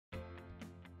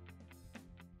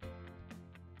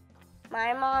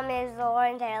My mom is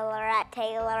Lauren Taylor at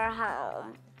Taylor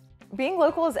Home. Being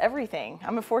local is everything.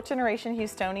 I'm a 4th generation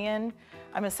Houstonian.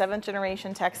 I'm a 7th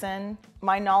generation Texan.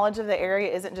 My knowledge of the area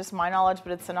isn't just my knowledge,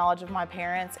 but it's the knowledge of my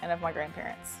parents and of my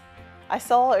grandparents. I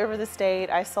sell all over the state.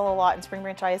 I sell a lot in Spring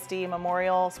Branch ISD,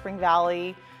 Memorial, Spring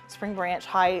Valley, Spring Branch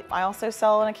Heights. I also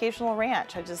sell an occasional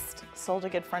ranch. I just sold a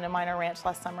good friend of mine a ranch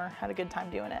last summer. Had a good time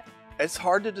doing it. It's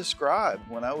hard to describe.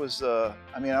 When I was,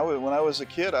 when I was a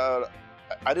kid,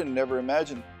 I didn't never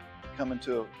imagine coming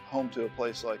home to a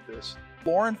place like this.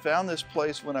 Lauren found this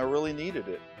place when I really needed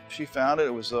it. She found it.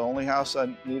 It was the only house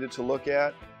I needed to look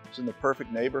at. It was in the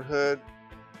perfect neighborhood.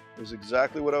 It was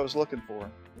exactly what I was looking for.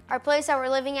 Our place that we're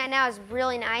living at now is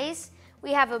really nice.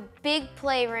 We have a big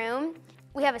playroom.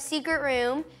 We have a secret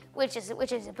room, which is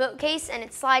a bookcase, and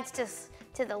it slides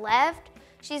to the left.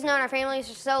 She's known our family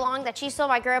for so long that she sold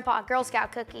my grandpa Girl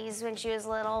Scout cookies when she was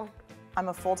little. I'm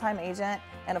a full-time agent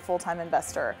and a full-time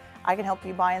investor. I can help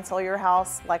you buy and sell your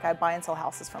house like I buy and sell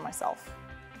houses for myself.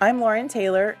 I'm Lauren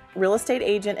Taylor, real estate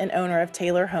agent and owner of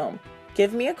Taylor Home.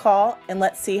 Give me a call and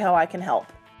let's see how I can help.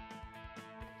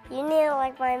 You need to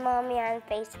like my mommy on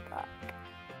Facebook.